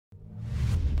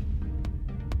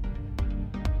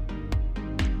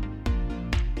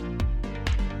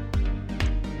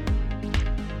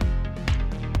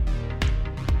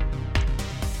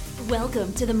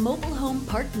Welcome to the Mobile Home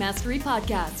Park Mastery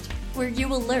Podcast, where you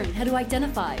will learn how to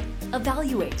identify,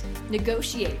 evaluate,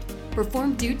 negotiate,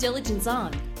 perform due diligence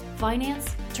on,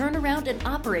 finance, turn around, and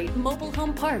operate mobile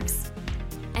home parks.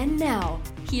 And now,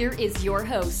 here is your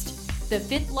host, the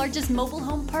 5th largest mobile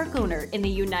home park owner in the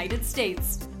United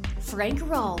States, Frank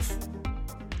Rolfe.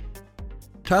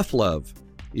 Tough love.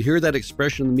 You hear that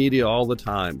expression in the media all the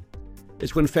time.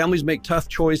 It's when families make tough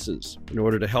choices in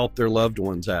order to help their loved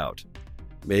ones out.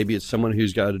 Maybe it's someone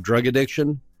who's got a drug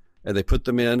addiction and they put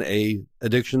them in a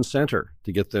addiction center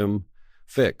to get them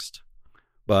fixed.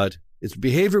 But it's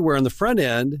behavior where on the front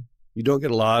end, you don't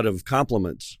get a lot of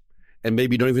compliments and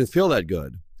maybe you don't even feel that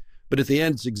good. But at the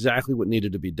end, it's exactly what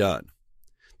needed to be done.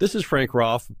 This is Frank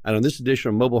Rolfe, and on this edition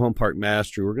of Mobile Home Park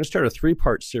Mastery, we're going to start a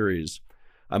 3-part series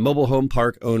on mobile home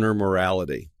park owner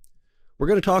morality. We're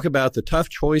going to talk about the tough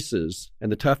choices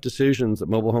and the tough decisions that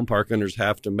mobile home park owners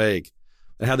have to make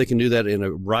and how they can do that in a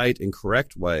right and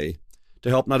correct way to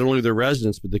help not only their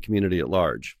residents, but the community at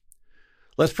large.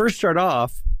 Let's first start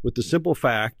off with the simple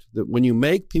fact that when you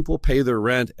make people pay their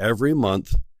rent every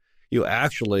month, you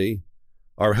actually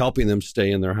are helping them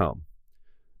stay in their home.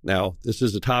 Now, this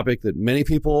is a topic that many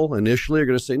people initially are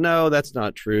going to say, no, that's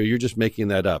not true. You're just making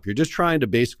that up. You're just trying to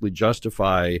basically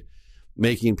justify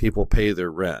making people pay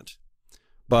their rent.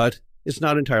 But it's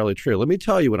not entirely true. Let me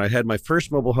tell you, when I had my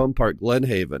first mobile home park, Glen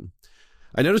Haven,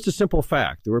 I noticed a simple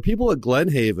fact. There were people at Glen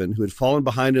Haven who had fallen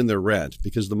behind in their rent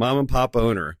because the mom and pop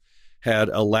owner had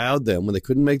allowed them, when they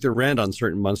couldn't make their rent on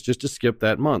certain months, just to skip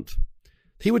that month.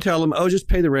 He would tell them, oh, just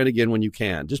pay the rent again when you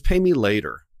can. Just pay me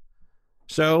later.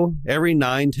 So every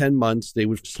 9-10 months, they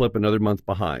would slip another month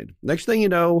behind. Next thing you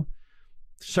know,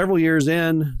 several years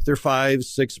in, they're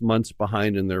 5-6 months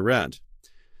behind in their rent.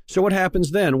 So what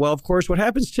happens then? Well, of course, what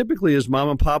happens typically is mom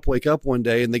and pop wake up one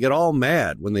day and they get all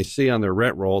mad when they see on their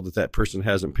rent roll that that person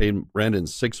hasn't paid rent in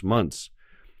 6 months.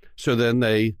 So then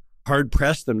they hard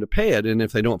press them to pay it. And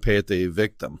if they don't pay it, they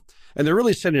evict them. And they're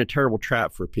really setting a terrible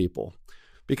trap for people,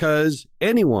 because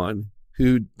anyone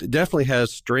who definitely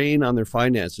has strain on their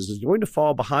finances is going to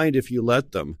fall behind if you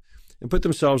let them and put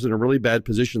themselves in a really bad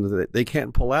position that they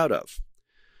can't pull out of.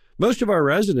 Most of our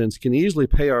residents can easily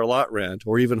pay our lot rent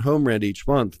or even home rent each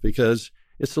month because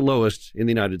it's the lowest in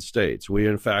the United States. We,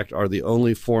 in fact, are the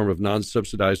only form of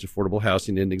non-subsidized affordable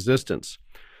housing in existence.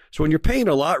 So when you're paying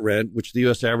a lot rent, which the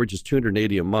U.S. average is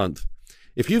 $280 a month,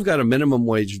 if you've got a minimum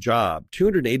wage job,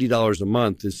 $280 a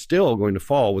month is still going to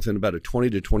fall within about a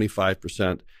 20 to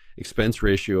 25% expense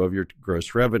ratio of your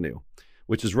gross revenue,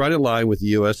 which is right in line with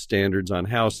U.S. standards on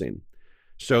housing.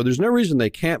 So there's no reason they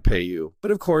can't pay you.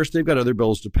 But of course, they've got other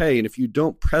bills to pay. And if you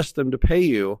don't press them to pay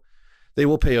you, they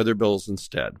will pay other bills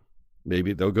instead.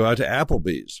 Maybe they'll go out to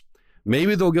Applebee's.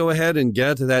 Maybe they'll go ahead and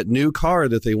get that new car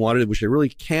that they wanted, which they really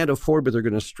can't afford, but they're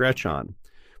going to stretch on.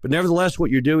 But nevertheless,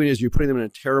 what you're doing is you're putting them in a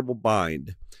terrible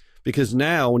bind, because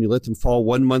now when you let them fall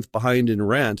 1 month behind in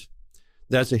rent,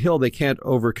 that's a hill they can't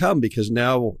overcome, because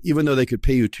now, even though they could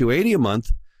pay you $280 a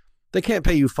month, they can't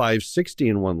pay you $560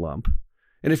 in one lump.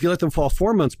 And if you let them fall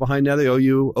 4 months behind, now they owe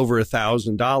you over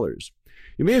 $1,000.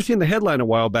 You may have seen the headline a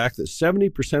while back that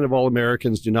 70% of all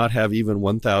Americans do not have even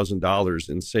 $1,000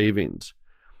 in savings.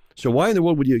 So why in the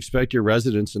world would you expect your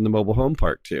residents in the mobile home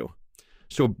park to?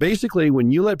 So basically, when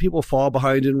you let people fall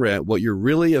behind in rent, what you're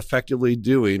really effectively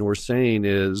doing or saying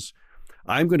is,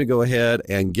 I'm going to go ahead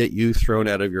and get you thrown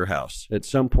out of your house at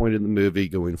some point in the movie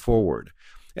going forward.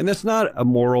 And that's not a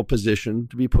moral position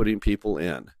to be putting people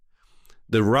in.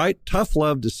 The right tough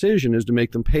love decision is to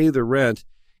make them pay the rent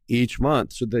each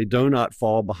month so they do not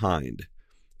fall behind.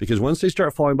 Because once they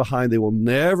start falling behind, they will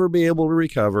never be able to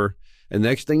recover. And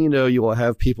next thing you know, you will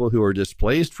have people who are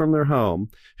displaced from their home,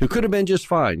 who could have been just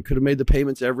fine, could have made the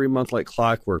payments every month like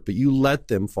clockwork, but you let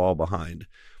them fall behind.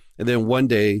 And then one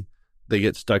day they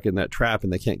get stuck in that trap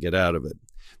and they can't get out of it.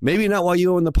 Maybe not while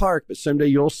you own the park, but someday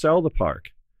you'll sell the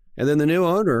park. And then the new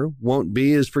owner won't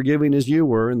be as forgiving as you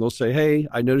were. And they'll say, hey,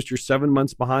 I noticed you're 7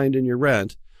 months behind in your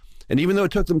rent. And even though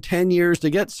it took them 10 years to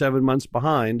get 7 months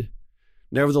behind,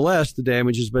 nevertheless, the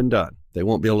damage has been done. They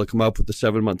won't be able to come up with the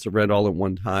 7 months of rent all at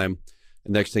one time.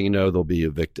 And next thing you know, they'll be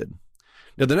evicted.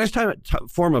 Now, the next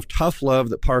form of tough love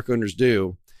that park owners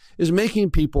do is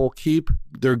making people keep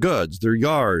their goods, their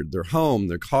yard, their home,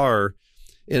 their car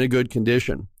in a good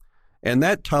condition. And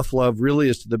that tough love really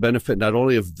is to the benefit not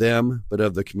only of them, but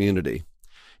of the community.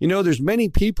 You know, there's many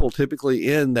people typically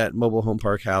in that mobile home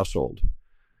park household.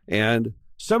 And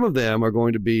some of them are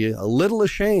going to be a little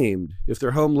ashamed if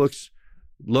their home looks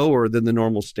lower than the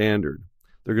normal standard.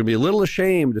 They're going to be a little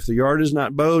ashamed if the yard is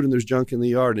not mowed and there's junk in the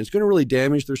yard. And it's going to really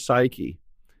damage their psyche.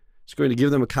 It's going to give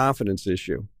them a confidence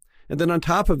issue. And then on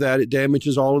top of that, it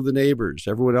damages all of the neighbors,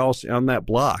 everyone else on that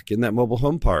block, in that mobile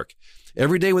home park.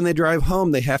 Every day when they drive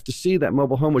home, they have to see that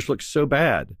mobile home which looks so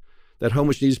bad, that home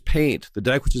which needs paint, the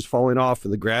deck which is falling off,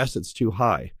 and the grass that's too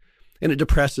high. And it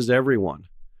depresses everyone.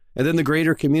 And then the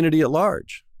greater community at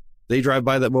large. They drive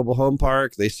by that mobile home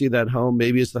park, they see that home,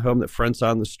 maybe it's the home that fronts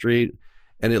on the street,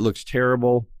 and it looks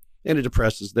terrible, and it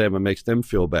depresses them and makes them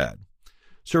feel bad.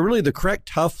 So really the correct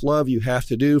tough love you have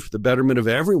to do for the betterment of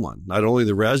everyone, not only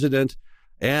the resident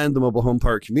and the mobile home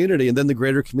park community, and then the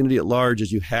greater community at large,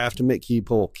 is you have to make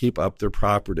people keep up their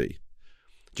property.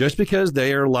 Just because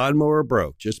they are lawnmower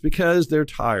broke, just because they're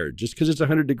tired, just because it's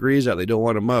 100 degrees out, they don't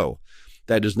want to mow,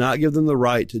 that does not give them the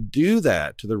right to do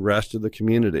that to the rest of the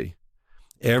community.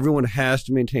 Everyone has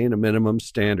to maintain a minimum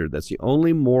standard. That's the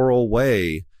only moral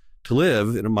way to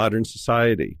live in a modern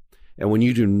society. And when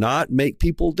you do not make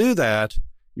people do that,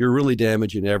 you're really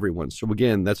damaging everyone. So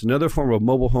again, that's another form of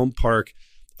mobile home park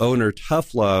owner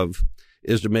tough love,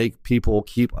 is to make people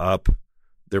keep up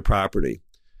their property.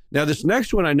 Now, this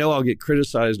next one I know I'll get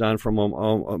criticized on from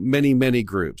many, many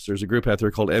groups. There's a group out there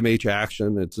called MH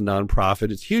Action. It's a nonprofit.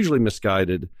 It's hugely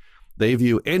misguided. They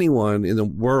view anyone in the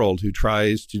world who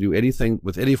tries to do anything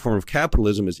with any form of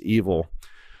capitalism as evil.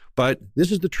 But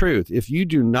this is the truth. If you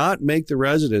do not make the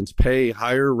residents pay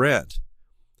higher rent,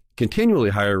 continually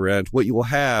higher rent, what you will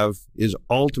have is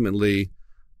ultimately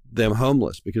them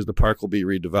homeless, because the park will be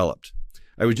redeveloped.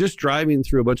 I was just driving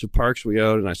through a bunch of parks we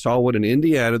own, and I saw one in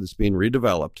Indiana that's being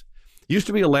redeveloped. It used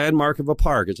to be a landmark of a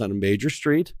park. It's on a major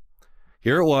street.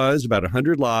 Here it was, about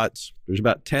 100 lots. There's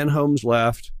about 10 homes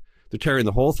left. They're tearing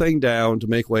the whole thing down to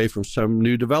make way for some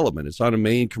new development. It's on a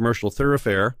main commercial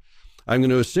thoroughfare. I'm going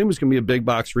to assume it's going to be a big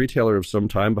box retailer of some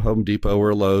time, a Home Depot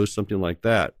or Lowe's, something like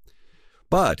that.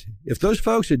 But if those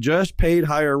folks had just paid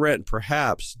higher rent,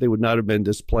 perhaps they would not have been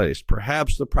displaced.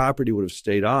 Perhaps the property would have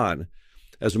stayed on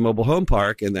as a mobile home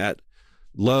park, and that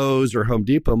Lowe's or Home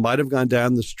Depot might have gone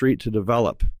down the street to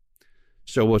develop.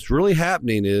 So what's really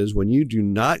happening is when you do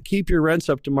not keep your rents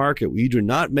up to market, when you do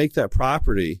not make that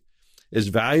property as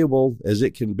valuable as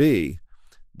it can be,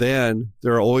 then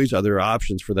there are always other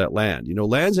options for that land. You know,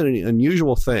 land's an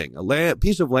unusual thing. A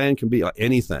piece of land can be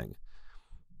anything.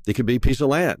 It could be a piece of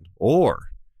land or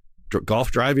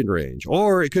golf driving range,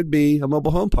 or it could be a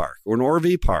mobile home park or an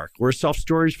RV park or a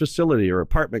self-storage facility or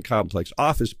apartment complex,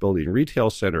 office building, retail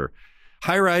center,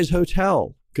 high-rise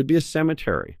hotel, could be a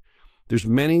cemetery. There's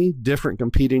many different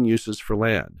competing uses for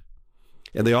land,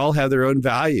 and they all have their own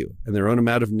value and their own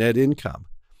amount of net income.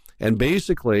 And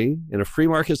basically, in a free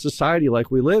market society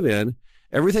like we live in,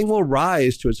 everything will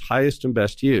rise to its highest and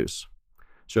best use.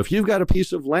 So if you've got a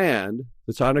piece of land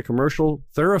that's on a commercial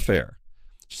thoroughfare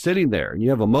sitting there and you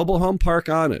have a mobile home park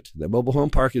on it, that mobile home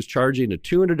park is charging a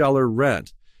 $200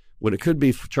 rent when it could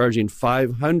be charging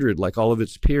 $500 like all of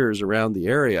its peers around the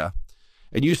area,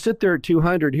 and you sit there at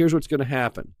 $200, here's what's going to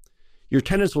happen. Your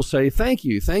tenants will say, thank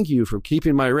you for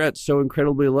keeping my rent so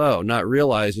incredibly low, not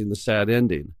realizing the sad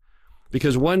ending.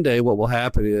 Because one day what will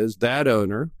happen is that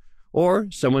owner or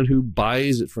someone who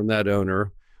buys it from that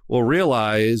owner will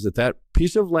realize that that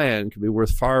piece of land could be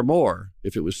worth far more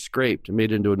if it was scraped and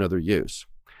made into another use.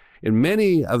 In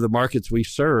many of the markets we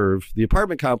serve, the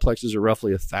apartment complexes are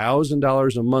roughly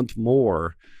 $1,000 a month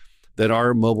more than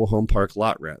our mobile home park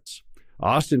lot rents.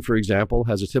 Austin, for example,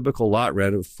 has a typical lot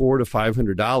rent of $400 to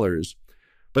 $500,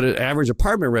 but an average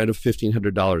apartment rent of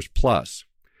 $1,500 plus.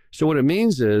 So what it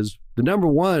means is the number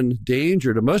one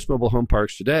danger to most mobile home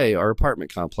parks today are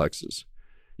apartment complexes.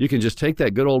 You can just take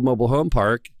that good old mobile home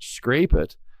park, scrape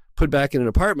it, put back in an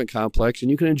apartment complex,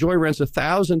 and you can enjoy rents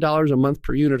 $1,000 a month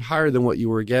per unit higher than what you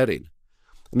were getting.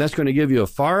 And that's going to give you a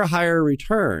far higher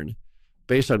return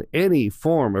based on any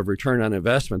form of return on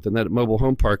investment than that mobile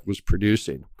home park was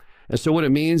producing. And so what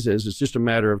it means is it's just a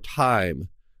matter of time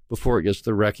before it gets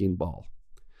the wrecking ball.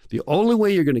 The only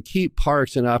way you're going to keep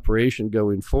parks in operation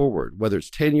going forward, whether it's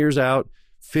 10 years out,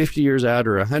 50 years out,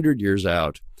 or 100 years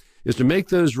out, is to make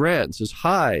those rents as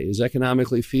high as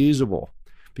economically feasible,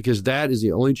 because that is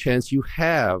the only chance you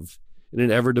have in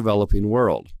an ever-developing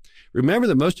world. Remember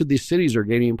that most of these cities are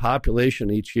gaining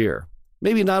population each year.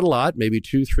 Maybe not a lot, maybe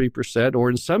 2-3%, or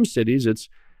in some cities it's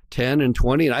 10 and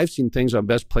 20, and I've seen things on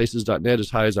bestplaces.net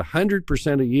as high as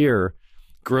 100% a year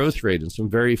growth rate in some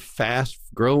very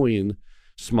fast-growing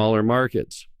smaller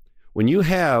markets. When you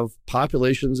have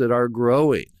populations that are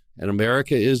growing, and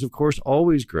America is, of course,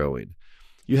 always growing,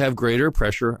 you have greater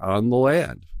pressure on the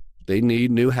land. They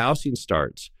need new housing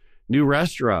starts, new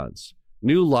restaurants,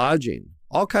 new lodging,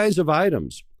 all kinds of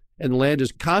items. And land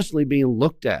is constantly being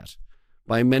looked at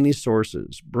by many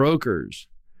sources, brokers,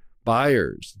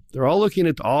 buyers. They're all looking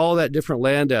at all that different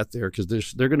land out there because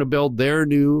they're going to build their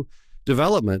new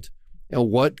development and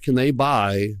what can they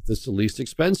buy that's the least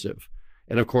expensive.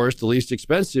 And of course, the least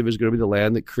expensive is going to be the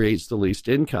land that creates the least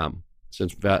income,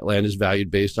 since land is valued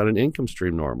based on an income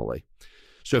stream normally.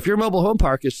 So if your mobile home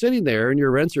park is sitting there and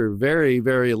your rents are very,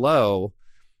 very low,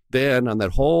 then on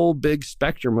that whole big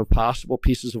spectrum of possible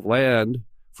pieces of land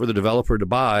for the developer to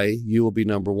buy, you will be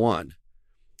number one.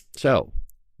 So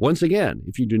once again,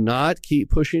 if you do not keep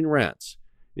pushing rents,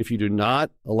 if you do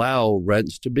not allow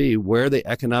rents to be where they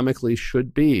economically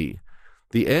should be,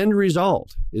 the end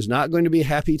result is not going to be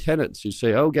happy tenants who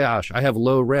say, oh gosh, I have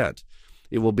low rent.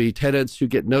 It will be tenants who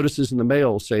get notices in the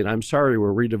mail saying, I'm sorry,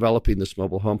 we're redeveloping this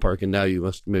mobile home park and now you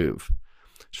must move.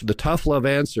 So the tough love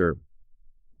answer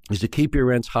is to keep your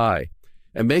rents high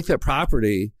and make that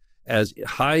property as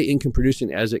high income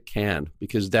producing as it can,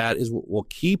 because that is what will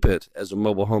keep it as a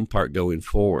mobile home park going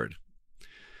forward.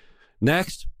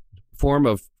 Next form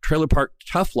of trailer park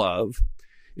tough love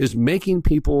is making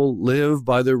people live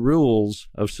by the rules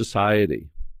of society.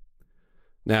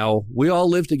 Now, we all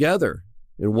live together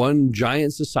in one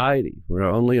giant society. We're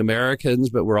not only Americans,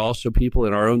 but we're also people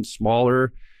in our own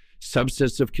smaller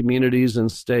subsets of communities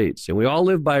and states. And we all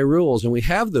live by rules, and we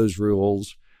have those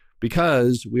rules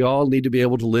because we all need to be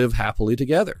able to live happily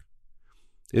together.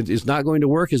 It is not going to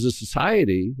work as a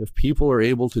society if people are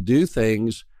able to do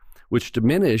things which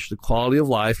diminish the quality of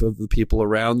life of the people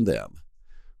around them.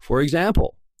 For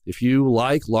example, if you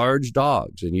like large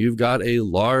dogs and you've got a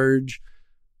large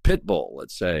pit bull,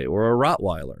 let's say, or a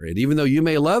Rottweiler, and even though you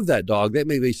may love that dog, that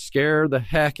may scare the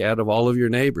heck out of all of your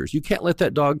neighbors. You can't let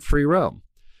that dog free roam.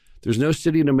 There's no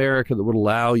city in America that would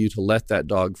allow you to let that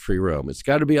dog free roam. It's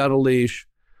got to be on a leash,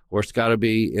 or it's got to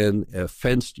be in a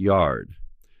fenced yard.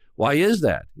 Why is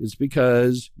that? It's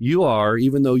because you are,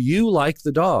 even though you like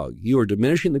the dog, you are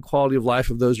diminishing the quality of life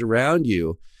of those around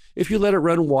you if you let it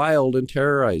run wild and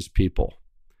terrorize people.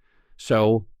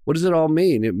 So what does it all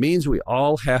mean? It means we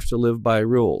all have to live by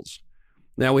rules.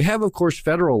 Now, we have, of course,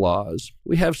 federal laws.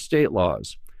 We have state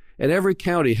laws. And every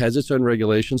county has its own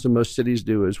regulations, and most cities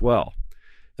do as well.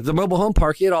 At the mobile home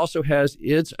park, it also has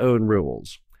its own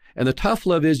rules. And the tough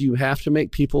love is you have to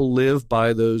make people live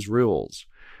by those rules.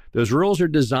 Those rules are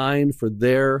designed for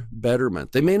their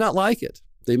betterment. They may not like it.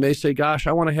 They may say, gosh,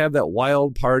 I want to have that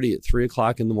wild party at 3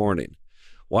 o'clock in the morning.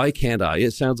 Why can't I?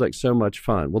 It sounds like so much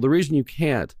fun. Well, the reason you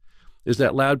can't is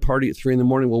that loud party at 3 in the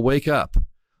morning will wake up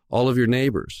all of your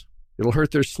neighbors. It'll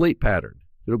hurt their sleep pattern.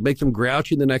 It'll make them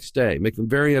grouchy the next day, make them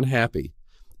very unhappy.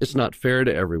 It's not fair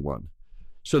to everyone.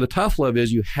 So the tough love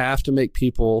is you have to make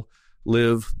people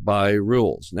live by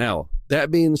rules. Now, that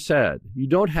being said, you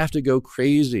don't have to go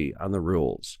crazy on the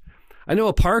rules. I know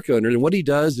a park owner, and what he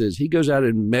does is he goes out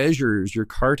and measures your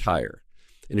car tire.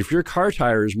 And if your car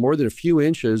tire is more than a few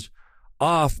inches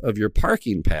off of your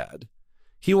parking pad,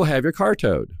 he will have your car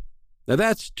towed. Now,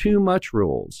 that's too much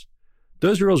rules.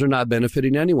 Those rules are not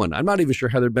benefiting anyone. I'm not even sure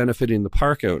how they're benefiting the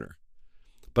park owner.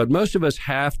 But most of us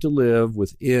have to live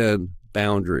within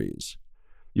boundaries.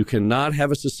 You cannot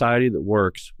have a society that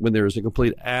works when there is a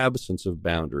complete absence of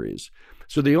boundaries.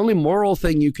 So the only moral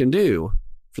thing you can do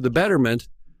for the betterment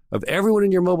of everyone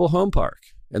in your mobile home park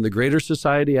and the greater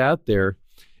society out there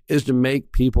is to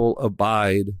make people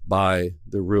abide by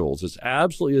the rules. It's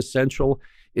absolutely essential.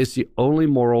 It's the only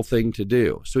moral thing to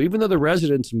do. So even though the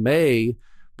residents may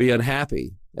be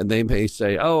unhappy and they may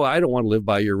say, oh, I don't want to live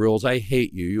by your rules. I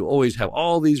hate you. You always have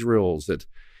all these rules that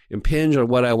impinge on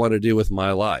what I want to do with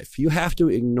my life. You have to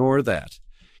ignore that.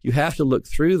 You have to look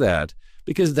through that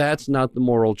because that's not the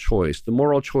moral choice. The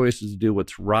moral choice is to do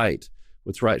what's right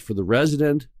for the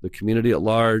resident, the community at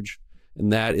large,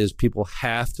 and that is people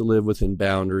have to live within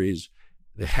boundaries.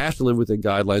 They have to live within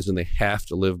guidelines, and they have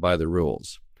to live by the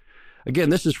rules. Again,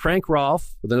 this is Frank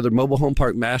Rolfe with another Mobile Home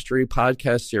Park Mastery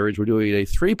podcast series. We're doing a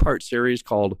 3-part series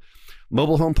called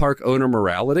Mobile Home Park Owner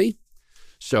Morality.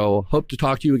 So hope to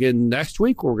talk to you again next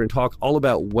week, where we're going to talk all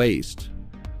about waste,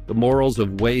 the morals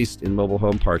of waste in mobile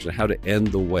home parks and how to end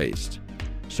the waste.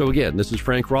 So again, this is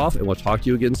Frank Rolfe, and we'll talk to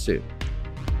you again soon.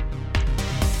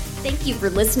 Thank you for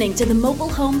listening to the Mobile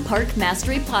Home Park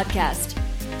Mastery Podcast.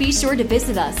 Be sure to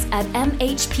visit us at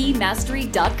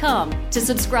mhpmastery.com to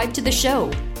subscribe to the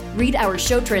show, read our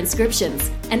show transcriptions,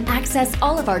 and access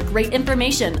all of our great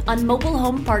information on mobile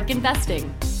home park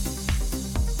investing.